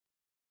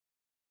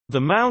The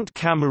Mount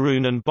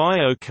Cameroon and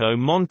Bioko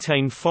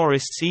montane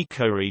forests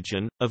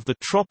ecoregion, of the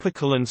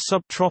tropical and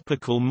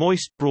subtropical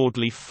moist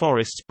broadleaf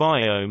forests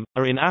biome,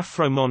 are in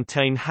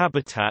afromontane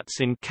habitats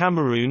in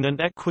Cameroon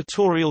and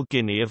Equatorial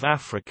Guinea of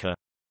Africa.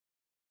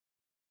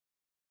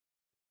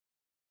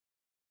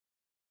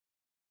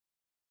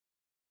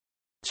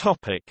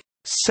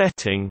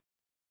 Setting.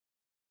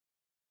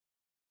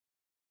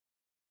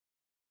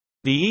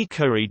 The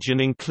ecoregion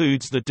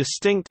includes the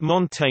distinct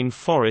montane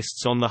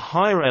forests on the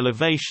higher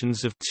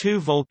elevations of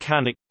two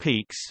volcanic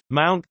peaks,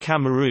 Mount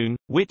Cameroon,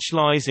 which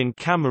lies in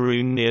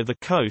Cameroon near the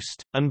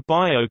coast, and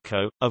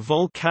Bioko, a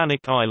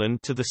volcanic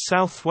island to the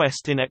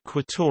southwest in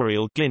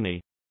Equatorial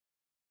Guinea.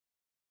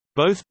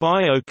 Both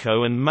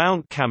Bioko and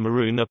Mount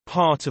Cameroon are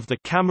part of the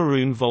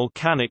Cameroon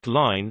Volcanic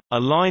Line, a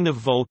line of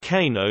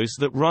volcanoes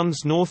that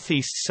runs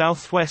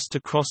northeast-southwest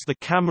across the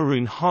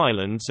Cameroon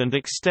highlands and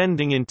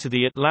extending into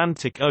the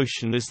Atlantic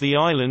Ocean as the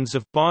islands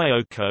of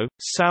Bioko,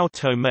 São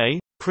Tomé,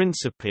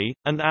 Príncipe,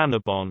 and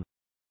Annobon.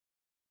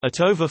 At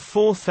over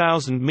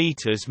 4,000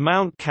 meters,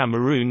 Mount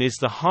Cameroon is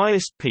the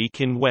highest peak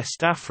in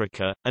West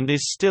Africa, and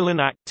is still an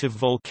active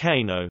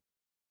volcano.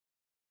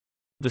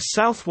 The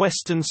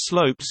southwestern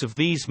slopes of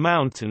these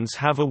mountains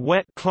have a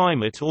wet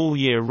climate all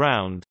year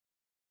round.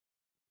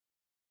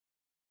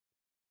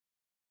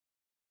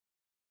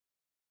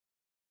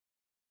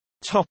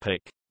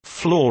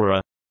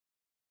 Flora.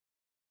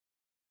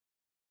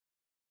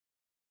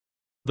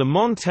 The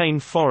montane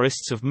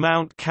forests of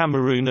Mount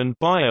Cameroon and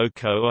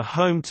Bioko are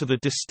home to the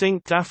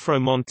distinct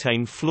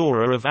afromontane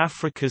flora of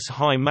Africa's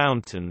high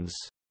mountains.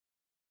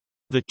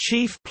 The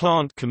chief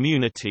plant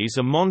communities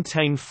are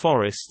montane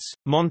forests,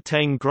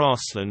 montane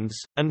grasslands,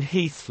 and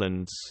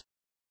heathlands.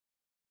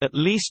 At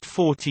least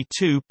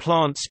 42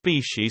 plant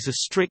species are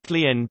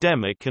strictly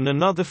endemic and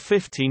another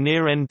 50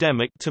 near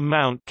endemic to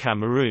Mount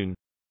Cameroon.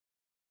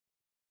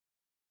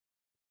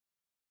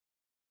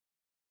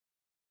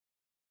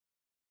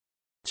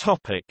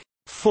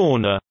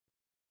 Fauna.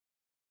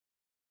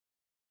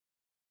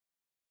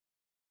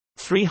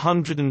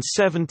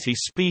 370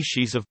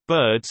 species of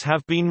birds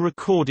have been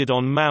recorded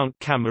on Mount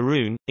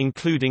Cameroon,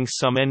 including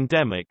some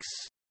endemics.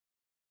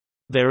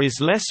 There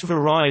is less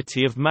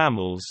variety of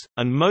mammals,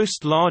 and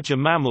most larger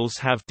mammals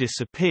have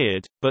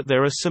disappeared, but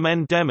there are some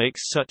endemics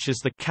such as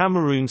the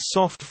Cameroon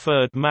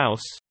soft-furred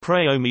mouse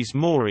Praomys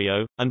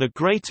morio, and a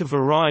greater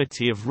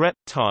variety of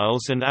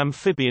reptiles and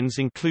amphibians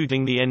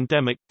including the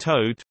endemic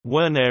toad,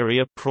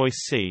 Werneria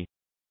preussii.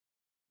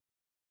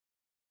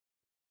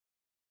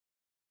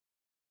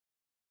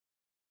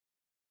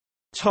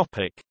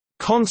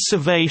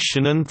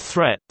 Conservation and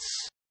threats.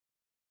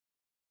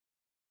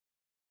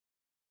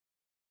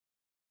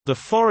 The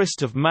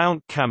forest of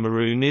Mount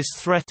Cameroon is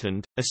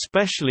threatened,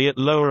 especially at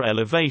lower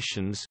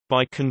elevations,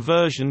 by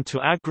conversion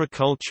to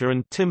agriculture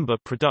and timber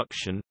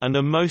production, and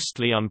are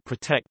mostly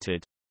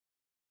unprotected.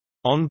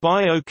 On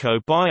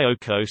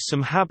Bioko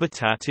some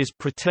habitat is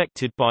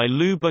protected by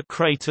Luba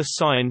Crater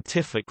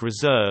Scientific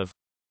Reserve.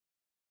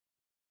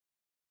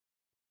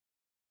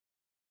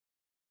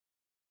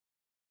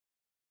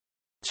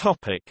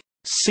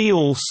 See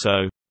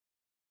also: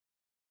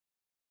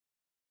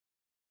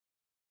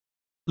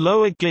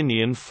 Lower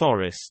Guinean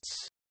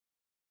forests.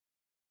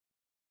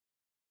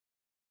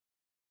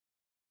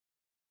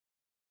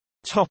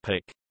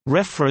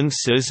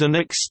 References and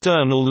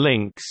external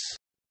links.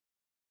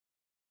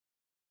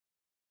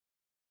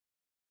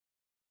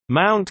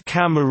 Mount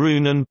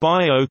Cameroon and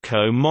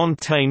Bioko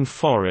montane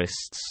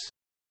forests.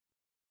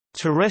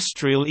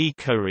 Terrestrial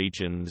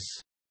ecoregions.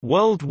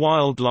 World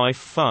Wildlife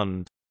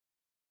Fund.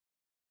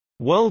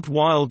 World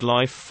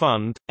Wildlife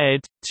Fund, ed.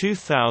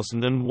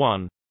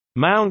 2001.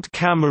 Mount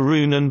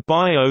Cameroon and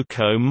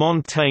Bioko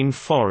montane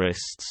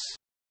forests.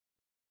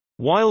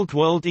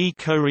 Wildworld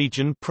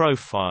Ecoregion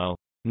Profile.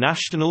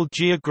 National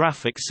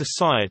Geographic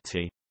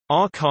Society.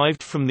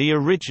 Archived from the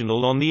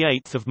original on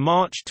 8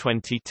 March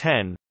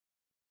 2010.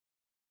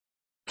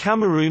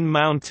 Cameroon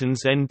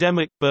Mountains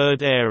Endemic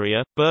Bird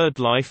Area,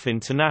 BirdLife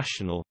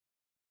International.